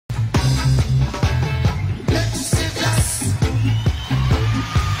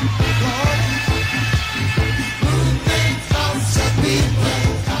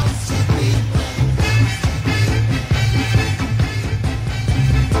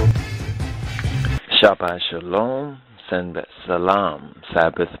Shabbat Shalom, Senbet Salam,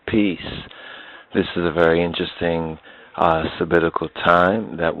 Sabbath Peace. This is a very interesting sabbatical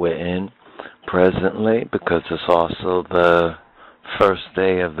time that we're in presently because it's also the first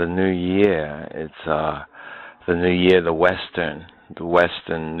day of the new year. It's the new year, the Western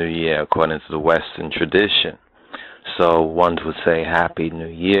New Year according to the Western tradition. So one would say Happy New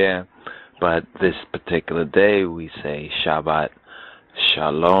Year, but this particular day we say Shabbat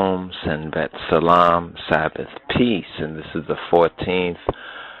Shalom, Senbet Salam, Sabbath Peace, and this is the 14th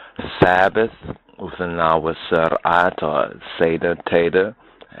Sabbath within our Serat or Seder, Tater,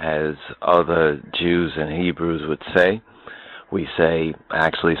 as other Jews and Hebrews would say. We say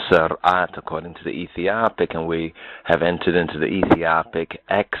actually Serat according to the Ethiopic, and we have entered into the Ethiopic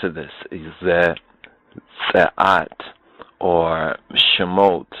Exodus. Is the Serat or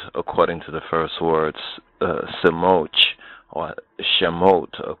Shemot according to the first words, Semoch, or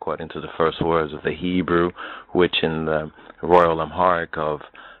Shemot, according to the first words of the Hebrew, which in the Royal Amharic of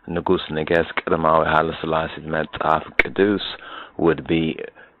Negus Neges Kedamawi Haile Selassie Metaf Kedus would be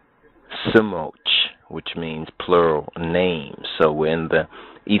Semoch, which means plural name. So we're in the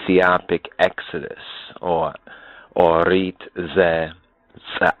Ethiopic Exodus, or Orit Ze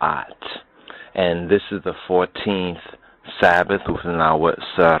Se'at. And this is the 14th Sabbath within our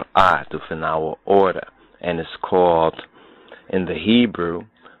Serat, within our order. And it's called, in the Hebrew,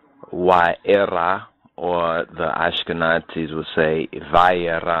 YHWH, or the Ashkenazis would say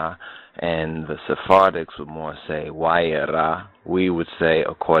WAERA, and the Sephardics would more say YHWH. We would say,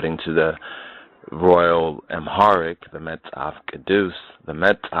 according to the Royal Amharic, the Metaf Kedus, the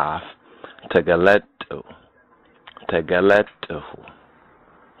Metaf, Tegaletuhu,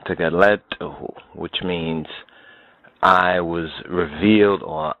 which means I was revealed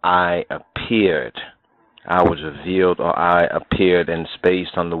or I appeared. I was revealed or I appeared, and it's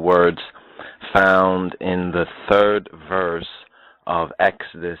based on the words found in the 3rd verse of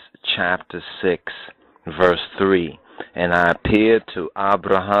Exodus chapter 6, verse 3. And I appeared to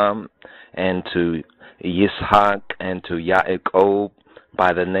Abraham and to Yitzhak and to Yaakov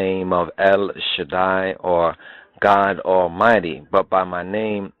by the name of El Shaddai, or God Almighty, but by my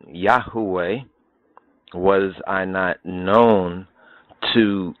name Yahweh was I not known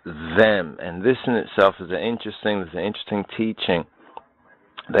to them. And this in itself is an interesting teaching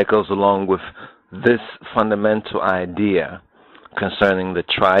that goes along with this fundamental idea concerning the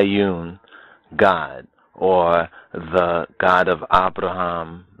triune God, or the God of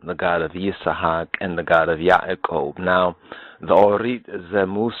Abraham, the God of Yitzhak, and the God of Yaakov. Now, the Orit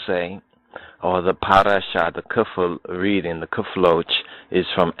Zemuse, or the parasha, the kufl reading, the kufloch, is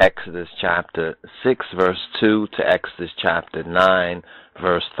from Exodus chapter 6, verse 2 to Exodus chapter 9,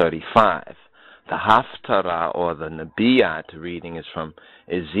 verse 35. The haftarah, or the nabiyat reading, is from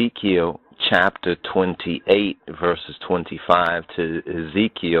Ezekiel chapter 28, verses 25 to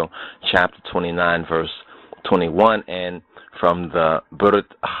Ezekiel chapter 29, verse 21, and from the Brit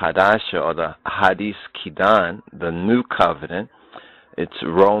Hadasha, or the Hadis Kidan, the New Covenant, it's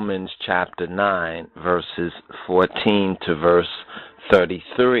Romans chapter 9, verses 14 to verse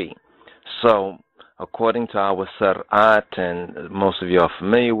 33. So, according to our Serat, and most of you are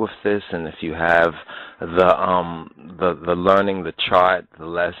familiar with this, and if you have the learning, the chart, the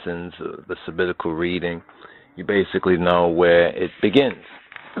lessons, the sabbatical reading, you basically know where it begins.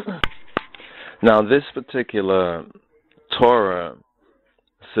 Now, this particular Torah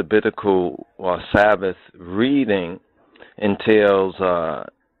sabbatical or Sabbath reading entails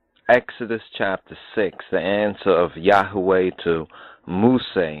Exodus chapter 6, the answer of Yahweh to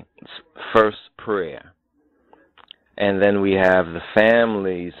Muse's first prayer. And then we have the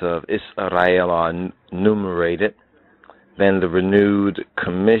families of Israel are enumerated. Then the renewed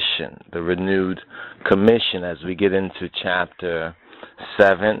commission as we get into chapter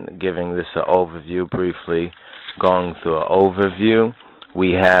 7, giving this an overview, briefly going through an overview.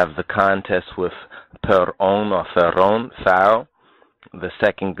 We have the contest with Pharaoh, the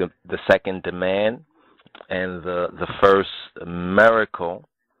second demand, and the first miracle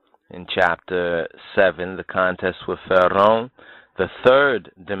in chapter 7, the contest with Pharaoh, the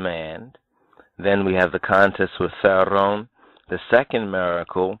third demand. Then we have the contest with Pharaoh, the second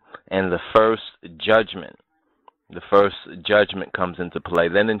miracle, and the first judgment. The first judgment comes into play.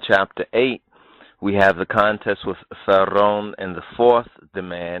 Then in chapter 8, we have the contest with Pharaoh and the fourth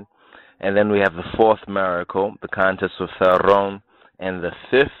demand. And then we have the fourth miracle, the contest with Pharaoh and the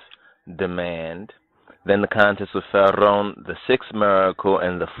fifth demand. Then the contest with Pharaoh, the sixth miracle,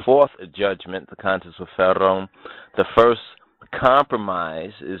 and the fourth judgment, the contest with Pharaoh. The first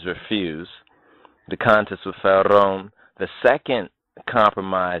compromise is refused. The contest with Pharaoh, the second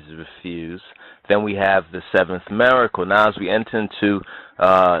compromise is refused. Then we have the seventh miracle. Now as we enter into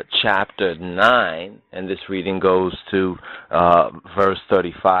chapter 9, and this reading goes to verse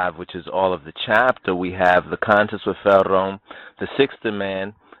 35, which is all of the chapter, we have the contest with Pharaoh, the sixth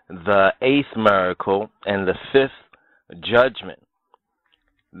demand, the eighth miracle, and the fifth judgment.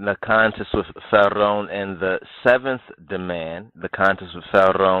 The contest with Pharaoh and the seventh demand, the contest with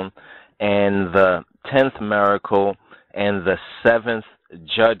Pharaoh, and the 10th miracle, and the seventh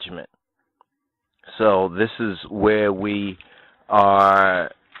judgment. So this is where we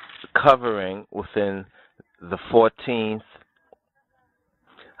are covering within the 14th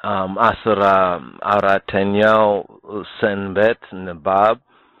Asra Aratenyal Senbet Nabab,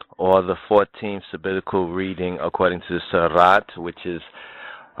 or the 14th sabbatical reading according to the Sarat, which is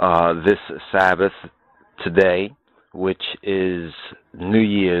this Sabbath today, which is New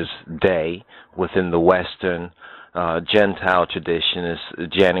Year's Day within the Western Gentile tradition, is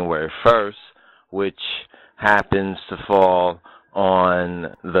January 1st, which happens to fall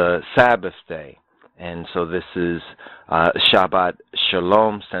on the Sabbath day. And so this is Shabbat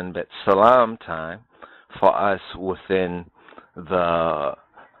Shalom Senbet Salam time for us within the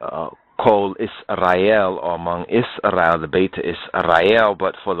Kol Israel, or among Israel, the Beta Israel,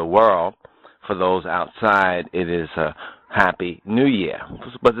 but for the world, for those outside, it is a Happy New Year.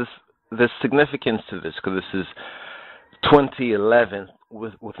 But there's significance to this, because this is 2011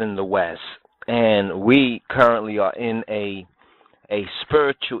 within the West, and we currently are in a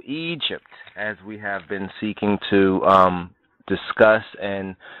spiritual Egypt, as we have been seeking to discuss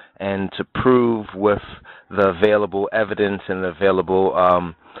and to prove with the available evidence and the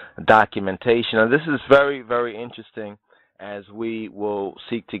available documentation. Now, this is very, very interesting, as we will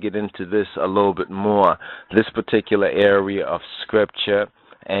seek to get into this a little bit more, this particular area of scripture.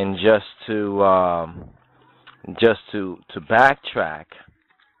 And just to backtrack,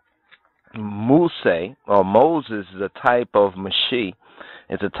 Muse, or Moses, is a type of Mashiach.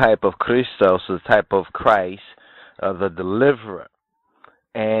 It's a type of Christos, a type of Christ, the deliverer.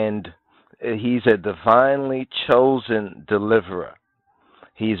 And he's a divinely chosen deliverer.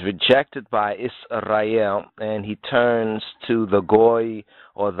 He's rejected by Israel, and he turns to the Goy,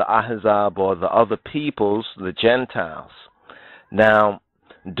 or the Ahzab, or the other peoples, the Gentiles. Now,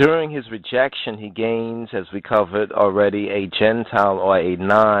 during his rejection, he gains, as we covered already, a Gentile or a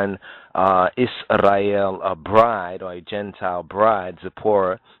non-Israel bride, or a Gentile bride,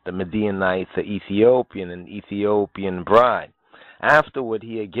 Zipporah, the Midianite, the Ethiopian bride. Afterward,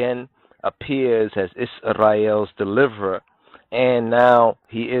 he again appears as Israel's deliverer, and now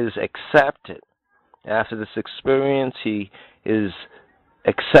he is accepted. After this experience, he is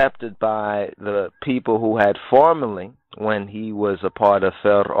accepted by the people who had formerly, when he was a part of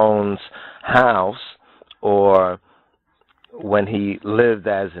Pharaoh's house, or when he lived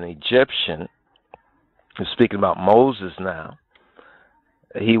as an Egyptian. I'm speaking about Moses now.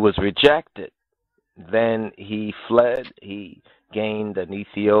 He was rejected. Then he fled. He gained an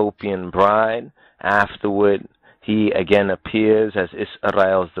Ethiopian bride. Afterward, he again appears as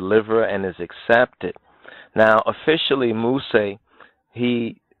Israel's deliverer and is accepted. Now, officially, Muse,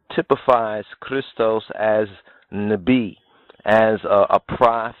 he typifies Christos as Nabi, as a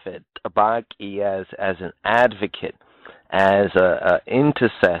prophet, a Baki, as an advocate, as an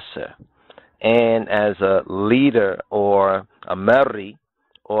intercessor, and as a leader, or a Meri,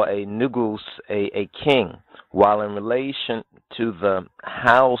 or a Nugus, a king. While in relation to the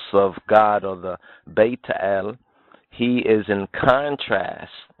house of God, or the Beit El, he is in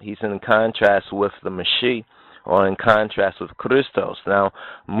contrast. He's in contrast with the Mashiach, or in contrast with Christos. Now,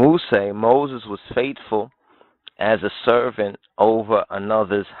 Moses was faithful as a servant over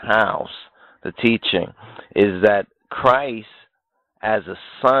another's house. The teaching is that Christ, as a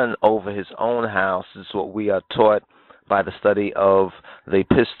son over his own house, is what we are taught by the study of the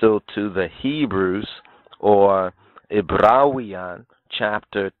Epistle to the Hebrews, or Ibrawian,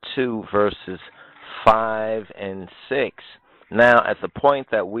 chapter 2, verses 5 and 6. Now, at the point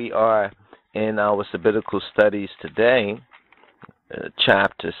that we are in our sabbatical studies today,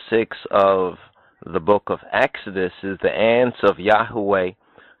 chapter 6 of the book of Exodus is the answer of Yahweh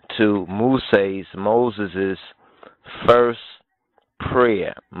to Moses' first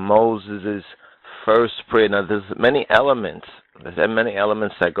prayer. Moses' first prayer. Now, there's many elements. There's many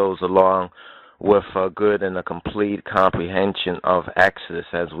elements that goes along with a good and a complete comprehension of Exodus,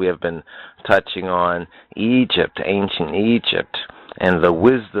 as we have been touching on Egypt, ancient Egypt, and the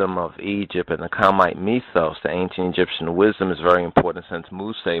wisdom of Egypt, and the Kamite mythos. The ancient Egyptian wisdom is very important, since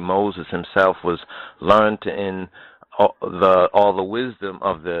Moses himself was learned in all the wisdom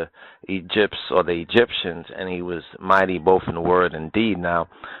of the Egyptians, and he was mighty both in word and deed. Now,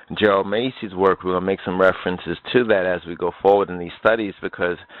 Gerald Macy's work, we're going to make some references to that as we go forward in these studies,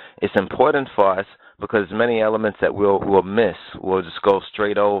 because it's important for us, because many elements that we'll miss, we'll just go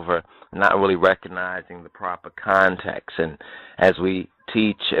straight over, not really recognizing the proper context. And as we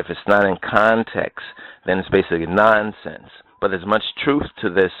teach, if it's not in context, then it's basically nonsense. But there's much truth to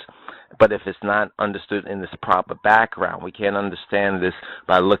this. But if it's not understood in this proper background, we can't understand this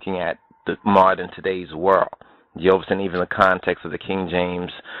by looking at the modern today's world. You understand, even the context of the King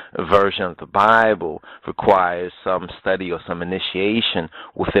James Version of the Bible requires some study or some initiation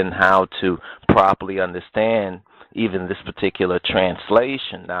within how to properly understand even this particular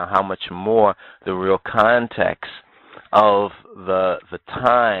translation. Now, how much more the real context of the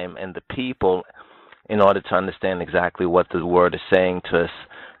time and the people, in order to understand exactly what the word is saying to us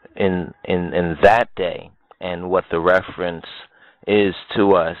in that day, and what the reference is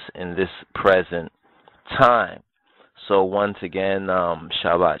to us in this present time. So once again,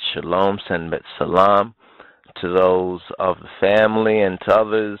 Shabbat Shalom, Senbet Salam to those of the family and to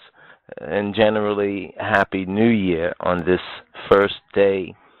others, and generally Happy New Year on this first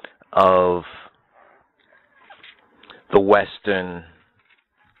day of the Western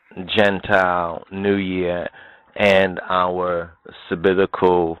Gentile New Year, and our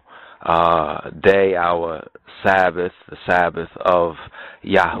sabbatical day, our Sabbath, the Sabbath of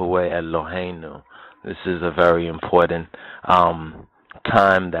Yahweh Eloheinu. This is a very important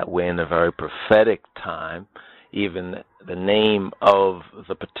time that we're in, a very prophetic time. Even the name of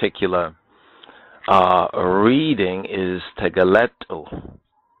the particular reading is Tegaletu,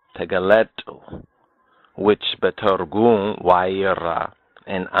 which betargum YHWH,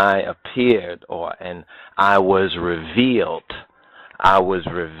 and I appeared, and I was revealed. I was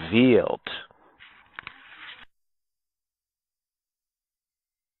revealed.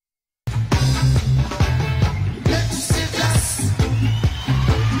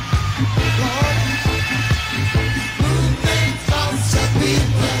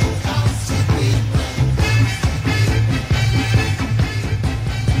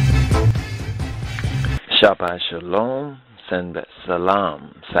 Shabbat Shalom, Senbet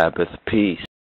Salam, Sabbath peace.